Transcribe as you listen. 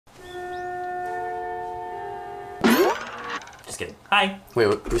Just kidding. Hi. Wait,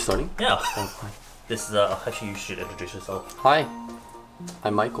 we're starting? Yeah. Oh, hi. This is actually you should introduce yourself. Hi.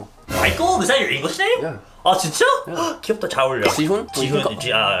 I'm Michael. Michael? Is that your English name? Yeah. 아 진짜? Yeah. 귀엽다. 잘 어울려. Jihoon?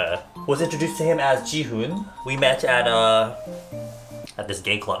 Jihoon. Was introduced to him as Jihoon. We met at this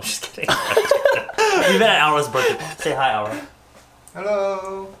gay club. Just kidding. We met at Aura's birthday. Say hi, Aura.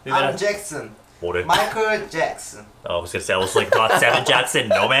 Hello. I'm Jackson. 뭐래? Michael Jackson. Oh, I was gonna say I was like God Saem Jackson.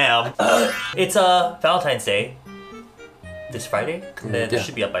 No, ma'am. It's Valentine's Day. This Friday. Then yeah. It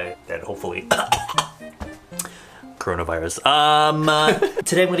should be up by then, hopefully. Coronavirus.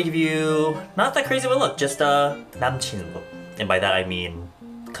 Today I'm gonna give you not that crazy of a look, just 남친 look, and by that I mean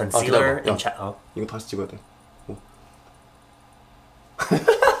concealer and chat. Oh. 이거 다시 찍어야 돼.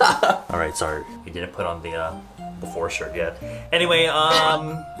 All right, sorry, we didn't put on the before shirt yet. Anyway,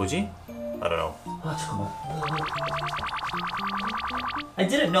 뭐지? I don't know. I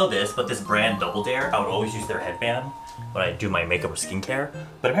didn't know this, but this brand Double Dare, I would always use their headband when I do my makeup or skincare.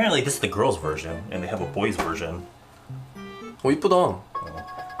 But apparently this is the girls' version, and they have a boys' version. 오 이쁘다.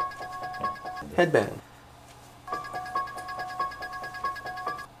 Headband.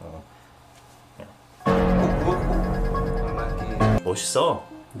 멋있어.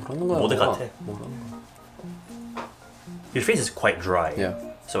 뭐라는 거야? 모델 같아. 뭐라는 거야? Your face is quite dry. Yeah.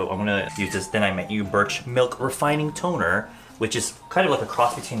 So I'm gonna use this Then I Met You Birch Milk Refining Toner, which is kind of like a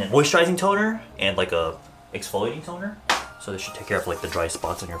cross between an moisturizing toner and like a exfoliating toner. So this should take care of like the dry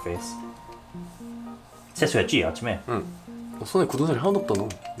spots on your face. 세수했지 아침에? 응. 손에 굳은 살이 하나도 없다 너.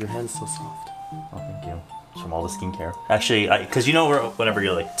 Your hand's so soft. Oh, thank you. It's from all the skincare. Actually, because you know whenever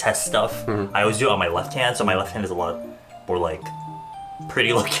you like test stuff, I always do it on my left hand, so my left hand is a lot more like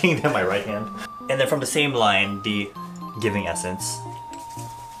pretty looking than my right hand. And then from the same line, the Giving Essence.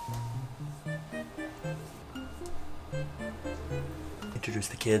 Introduce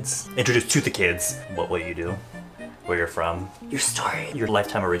the kids. Introduce to the kids what you do, where you're from, your story, your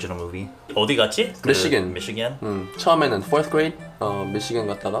Lifetime original movie. 어디 갔지? Michigan. Michigan. 처음에는 4th grade Michigan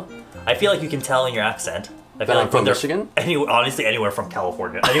갔다가. I feel like you can tell in your accent. I feel That I'm like from when Michigan? Honestly, anywhere from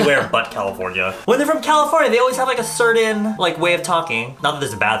California. Anywhere but California. When they're from California, they always have like a certain like way of talking. Not that this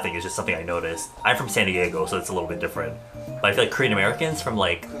is a bad thing, it's just something I noticed. I'm from San Diego, so it's a little bit different. But I feel like Korean Americans from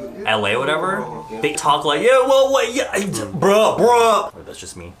like LA or whatever, they talk like, yeah, well, what, yeah, bruh. Or that's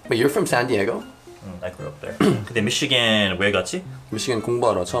just me. But you're from San Diego? I grew up there. 근데 Michigan 왜 갔지? Michigan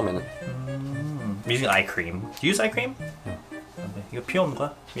공부하러 처음에는. I'm using eye cream. Do you use eye cream? 이거 필요 없는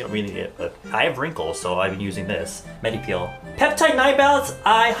거야? You don't really need it, but I have wrinkles, so I've been using this. Medipeel Peptide Night Balance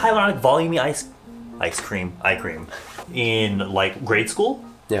Eye Hyaluronic Volume eye cream. In like grade school?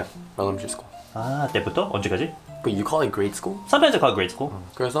 Yeah, elementary school. 아, 때부터? 언제까지? But you call it grade school? Sometimes I call it grade school.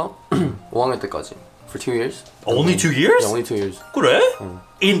 그래서 5학년 때까지. For 2 years. Only 2 years? Yeah, only 2 years. 그래?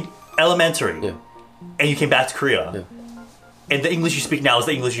 In elementary? Yeah. And you came back to Korea? Yeah. And the English you speak now is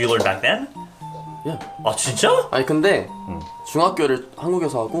the English you learned back then? Yeah. 아, 진짜? 아니 근데 중학교를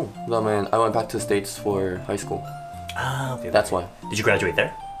한국에서 하고 그다음에 I went back to the States for high school. Ah, okay. That's why. Did you graduate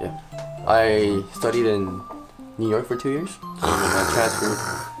there? Yeah. I studied in New York for 2 years. And then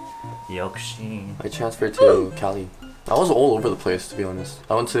역시. I transferred to Cali. I was all over the place, to be honest.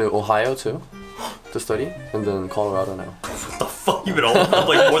 I went to Ohio too to study, and then Colorado now. What the fuck? You've been all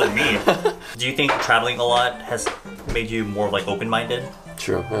like more than me. Do you think traveling a lot has made you more like open-minded?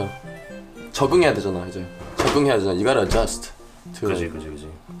 True. Yeah. 적응해야 되잖아 이제. 적응해야 되잖아. You gotta adjust to. 그지.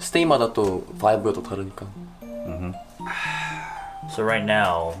 스테이마다 또 vibe가 또 다르니까. So right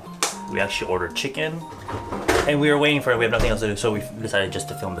now, we actually ordered chicken, and we were waiting for it. We have nothing else to do, so we decided just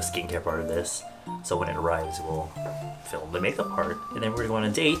to film the skincare part of this. So when it arrives, we'll film the makeup part, and then we're going on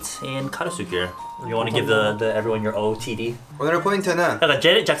a date in Karasuke. You want to give the everyone your OOTD? 오늘의 포인트는 약간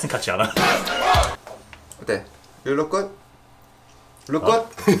제넷 잭슨 같지 않아? 어때? You look good? Look good?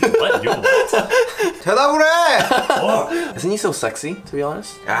 What? You what? 대답을 해! Isn't he so sexy, to be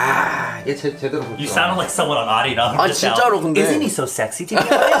honest? 아, 얘 제대로 You sound like someone on Artclass. 아 진짜로 근데. Isn't he so sexy to be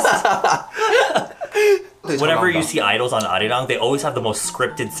honest? Whenever you see idols on Arirang, they always have the most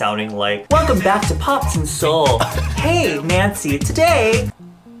scripted sounding like welcome back to Pops and Soul. Hey Nancy, today.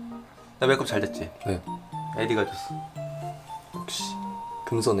 나 메이크업 잘 됐지? 네. 에디가 줬어. 역시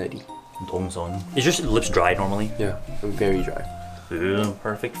금손 에리. 동선. Is your lips dry normally? Yeah, I'm very dry. Ooh,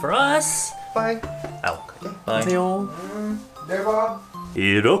 perfect for us. Bye. Out. Bye. 안녕하세요. 내일 봐.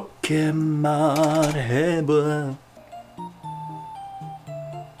 이렇게 말해봐.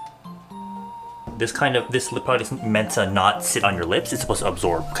 This lip product is meant to not sit on your lips. It's supposed to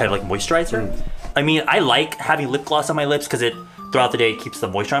absorb, kind of like moisturizer. I mean, I like having lip gloss on my lips because it throughout the day it keeps the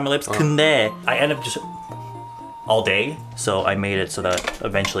moisture on my lips. 근데 I end up just all day. So I made it so that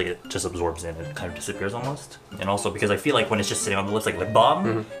eventually it just absorbs in. It kind of disappears almost. And also because I feel like when it's just sitting on the lips like lip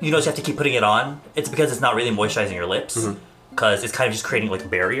balm, you notice you have to keep putting it on. It's because it's not really moisturizing your lips. Because it's kind of just creating like a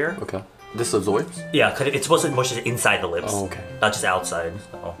barrier. Okay. This absorbs? Yeah, because it's supposed to moisturize inside the lips. Oh, okay. Not just outside.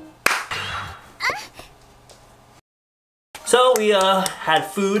 So we had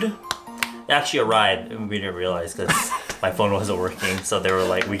food. It actually arrived and we didn't realize because my phone wasn't working. So they were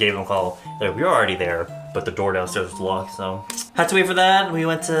like, we gave them a call. They're like, we were already there, but the door downstairs was locked. So had to wait for that. We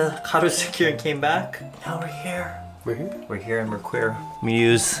went to Secure and came back. Now we're here. We're here? We're here and we're queer. We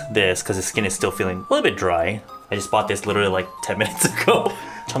use this because the skin is still feeling a little bit dry. I just bought this literally like 10 minutes ago.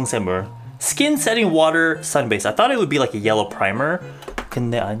 청샘물. Skin setting water sun base. I thought it would be like a yellow primer.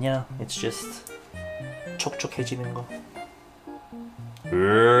 근데 아니야. It's just 촉촉해지는 거.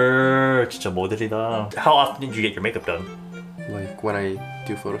 진짜 모델이다. How often did you get your makeup done? Like when I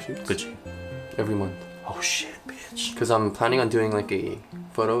do photo shoots? 그치? Every month. Oh shit, bitch. Because I'm planning on doing like a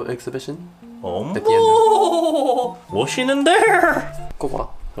photo exhibition. 어머. At the end 멋있는데? 꼭 와.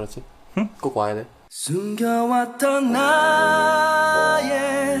 그렇지? 응? 꼭 와야 돼. 숨겨왔던 나의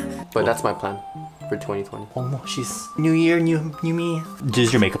But that's my plan for 2020. 어머, she's new year, new me.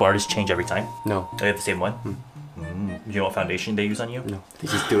 Does your makeup artist change every time? No. They have the same one? You know what foundation they use on you? No. They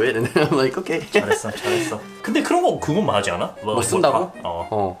just do it and then I'm like, okay. 잘했어. 근데 그런 거 그것만 하지 않아? 뭐 쓴다고?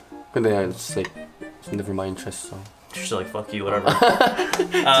 어. 근데 I just like, it's never my interest, so. She's like, fuck you, whatever.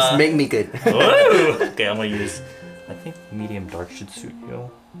 Just make me good. Okay, I'm gonna use, I think medium dark should suit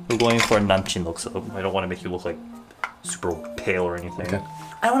you. I'm going for a 남친 look, so I don't want to make you look like super pale or anything. Okay.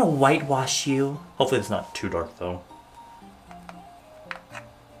 I don't want to whitewash you. Hopefully it's not too dark though.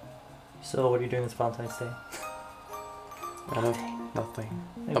 So what are you doing this Valentine's Day? Nothing.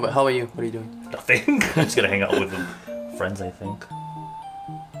 How about you? What are you doing? Nothing. I'm just gonna hang out with friends, I think.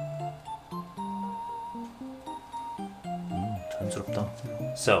 촌스럽다.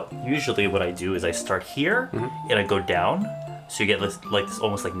 So usually what I do is I start here and I go down, so you get this like this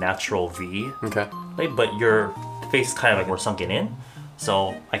almost like natural V. Okay. Like, but your face is kind of like more sunken in,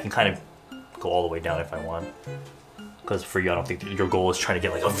 so I can kind of go all the way down if I want. Because for you, I don't think your goal is trying to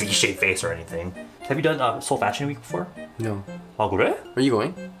get like a V-shaped face or anything. Have you done Seoul Fashion Week before? No. 아 그래? Where are you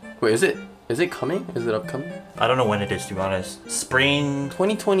going? Wait, is it coming? Is it upcoming? I don't know when it is, to be honest. Spring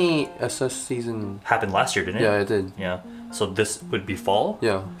 2020 SS season happened last year, didn't it? Yeah, it did. Yeah. So this would be fall?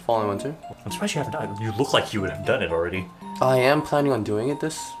 Yeah, fall and winter. I'm surprised you haven't done it. You look like you would have done it already. I am planning on doing it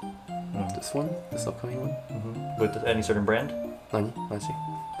this upcoming one. With any certain brand? 아니, 아직.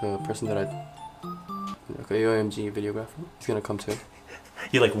 The person that like AOMG videographer, he's gonna come too.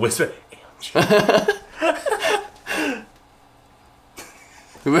 You like whisper, AOMG.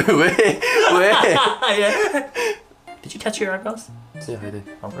 왜? Did you tattoo your eyebrows? Yeah, I did.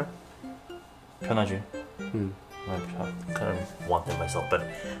 안 그래? 편하지? I kind of want them myself, but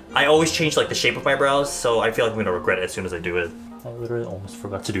I always change like the shape of my brows, so I feel like I'm gonna regret it as soon as I do it. I literally almost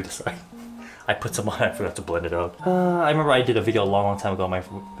forgot to do this. I put some on, I forgot to blend it out. I remember I did a video a long time ago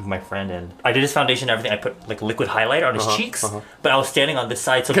with my friend, and I did his foundation and everything. I put like liquid highlighter on his cheeks, but I was standing on this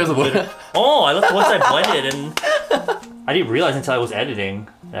side, so I left the one side blended, and I didn't realize until I was editing.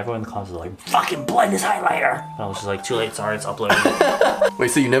 And everyone in the comments was like, "Fucking blend this highlighter!" And I was just like, "Too late, sorry, it's uploading."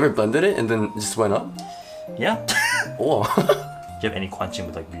 Wait, so you never blended it and then it just went up? Yeah. Oh. Do you have any quanching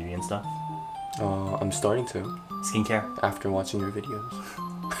with like beauty and stuff? I'm starting to. Skincare? After watching your videos.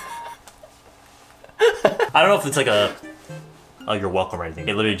 I don't know if it's like a you're welcome or anything.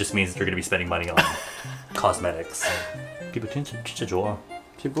 It literally just means you're gonna be spending money on cosmetics. 피부 진짜 좋아.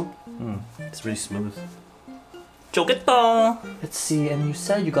 피부? It's really smooth. 좋겠다. Let's see, and you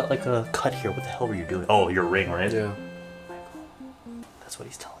said you got like a cut here. What the hell were you doing? Oh, your ring, right? Yeah. That's what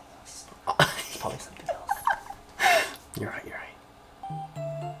he's telling us. It's probably something else. You're right.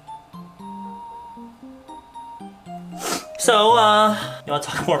 So, you want to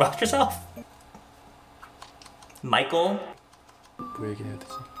talk more about yourself? Michael? 뭐 얘기해야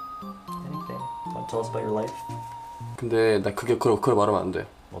되지? Anything? Want to tell us about your life? 근데 나 그걸 말하면 안 돼.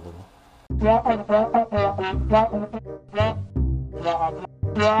 뭐? Oh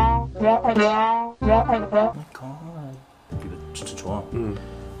my god. 피부 진짜 좋아.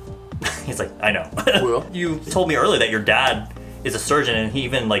 He's like, I know. 뭐야? You told me earlier that your dad is a surgeon and he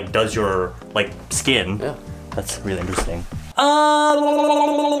even like does your like skin. Yeah. That's really interesting.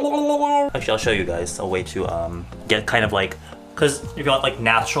 Actually, I'll show you guys a way to get kind of like, because if you want like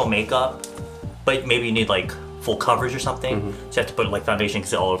natural makeup, but maybe you need like full coverage or something, so you have to put like foundation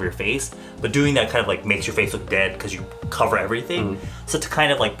all over your face. But doing that kind of like makes your face look dead because you cover everything. So to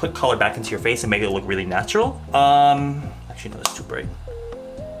kind of like put color back into your face and make it look really natural. Actually, no, it's too bright.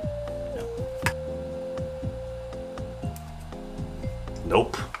 No.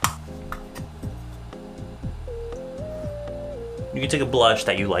 Nope. You can take a blush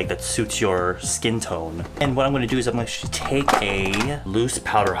that you like that suits your skin tone. And what I'm going to do is I'm going to take a loose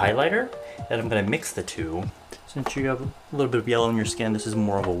powder highlighter and I'm going to mix the two. Since you have a little bit of yellow in your skin, this is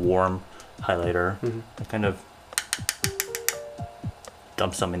more of a warm highlighter. I kind of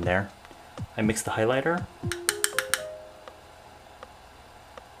dump some in there. I mix the highlighter.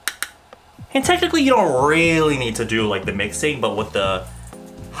 And technically you don't really need to do like the mixing, but what the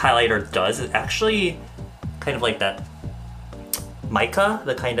highlighter does is actually kind of like that mica,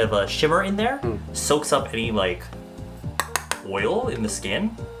 the kind of shimmer in there, soaks up any like oil in the skin.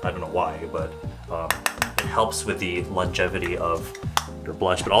 I don't know why, but it helps with the longevity of your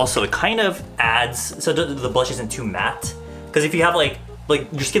blush, but also it kind of adds, so the blush isn't too matte. Because if you have like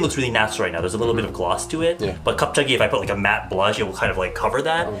your skin looks really natural right now, there's a little bit of gloss to it, but 갑자기 if I put like a matte blush, it will kind of like cover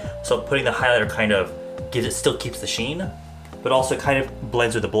that. So putting the highlighter kind of gives it, still keeps the sheen, but also kind of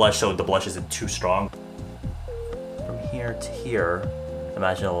blends with the blush so the blush isn't too strong. From here to here,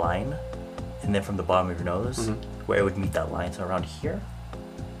 imagine a line, and then from the bottom of your nose, where it would meet that line, so around here.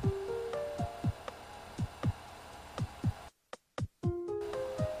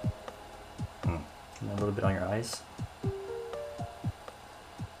 And a little bit on your eyes.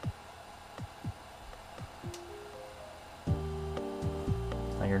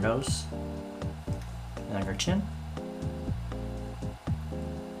 On your nose, and on your chin,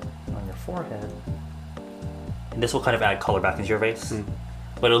 and on your forehead. And this will kind of add color back into your face.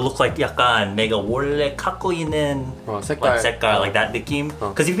 But it'll look like 약간 내가 원래 갖고 있는 색깔, like that 느낌.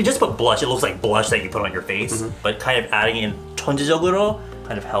 Because if you just put blush, it looks like blush that you put on your face. But kind of adding in 전체적으로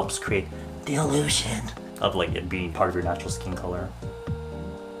kind of helps create the illusion of like it being part of your natural skin color.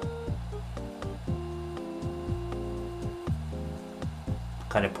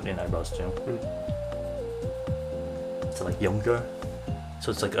 Kind of put in eyebrows too. So like younger. So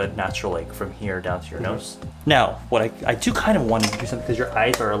it's like a natural like from here down to your nose. Now, what I do kind of want to do something because your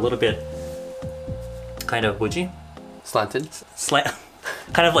eyes are a little bit kind of woody. Slanted?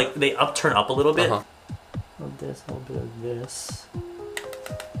 Kind of like they turn up a little bit. A little this, a little bit of this.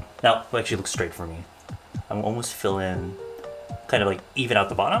 Now, it actually looks straight for me. I'm almost fill in, kind of like even out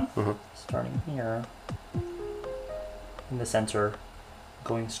the bottom. Starting here. In the center.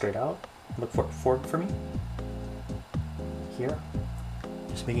 Going straight out. Look forward for me. Here.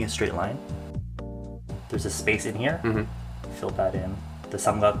 Just making a straight line. There's a space in here. Fill that in. The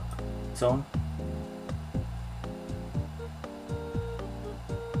samgak zone.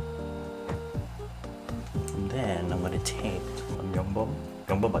 And then I'm gonna take 영범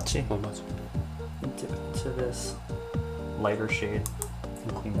맞지? 맞아. Dip into this lighter shade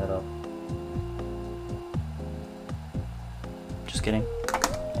and clean that up. Just kidding.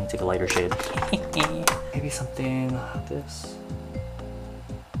 I take a lighter shade. Maybe something like this.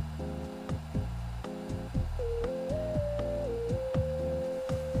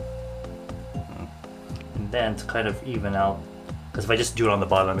 And then to kind of even out, because if I just do it on the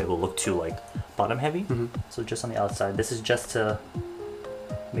bottom, it will look too like bottom heavy. So just on the outside. This is just to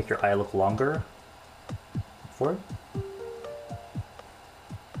make your eye look longer. Forward.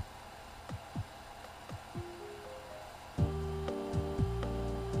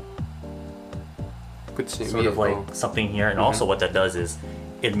 Sort of like something here, and also what that does is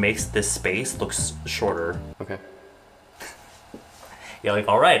it makes this space look shorter. Okay. You're like,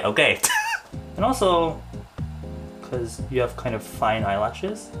 all right, okay. And also, because you have kind of fine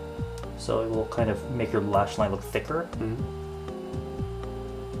eyelashes, so it will kind of make your lash line look thicker.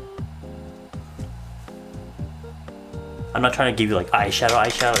 I'm not trying to give you like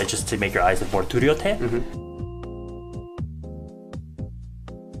eyeshadow, it's just to make your eyes look more 뚜렷해.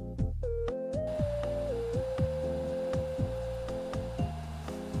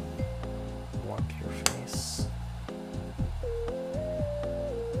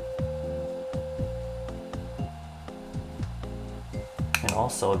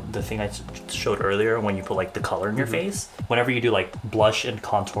 Also, the thing I showed earlier, when you put like the color in your face, whenever you do like blush and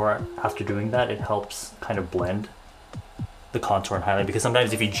contour after doing that, it helps kind of blend the contour and highlight. Because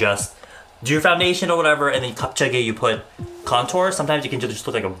sometimes if you just do your foundation or whatever and then 갑자기 you put contour, sometimes you can just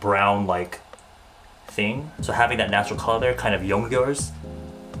look like a brown like thing. So having that natural color there kind of 연결s.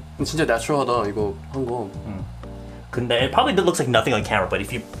 진짜 natural하다 이거 한 거. 근데 it probably looks like nothing on camera, but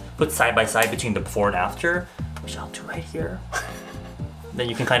if you put side by side between the before and after, which I'll do right here. Then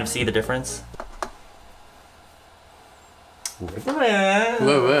you can kind of see the difference. 왜?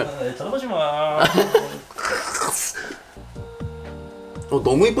 쳐다보지 마.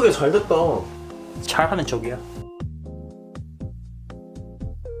 너무 이쁘게 잘 됐다. 잘하는 척이야.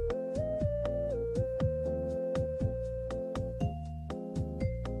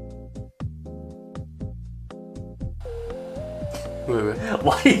 왜?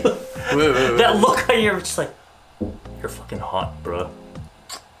 Why you... 왜? That look on your just like you're fucking hot, bruh.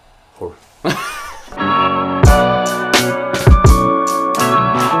 Whore.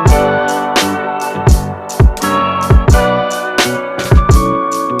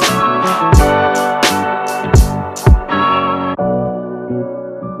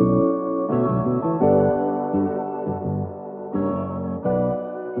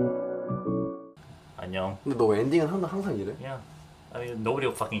 안녕. 근데 너 엔딩은 항상 이래? Yeah. I mean, nobody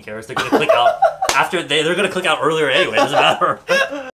fucking cares. They're gonna click out after they're gonna click out earlier anyway. It doesn't matter.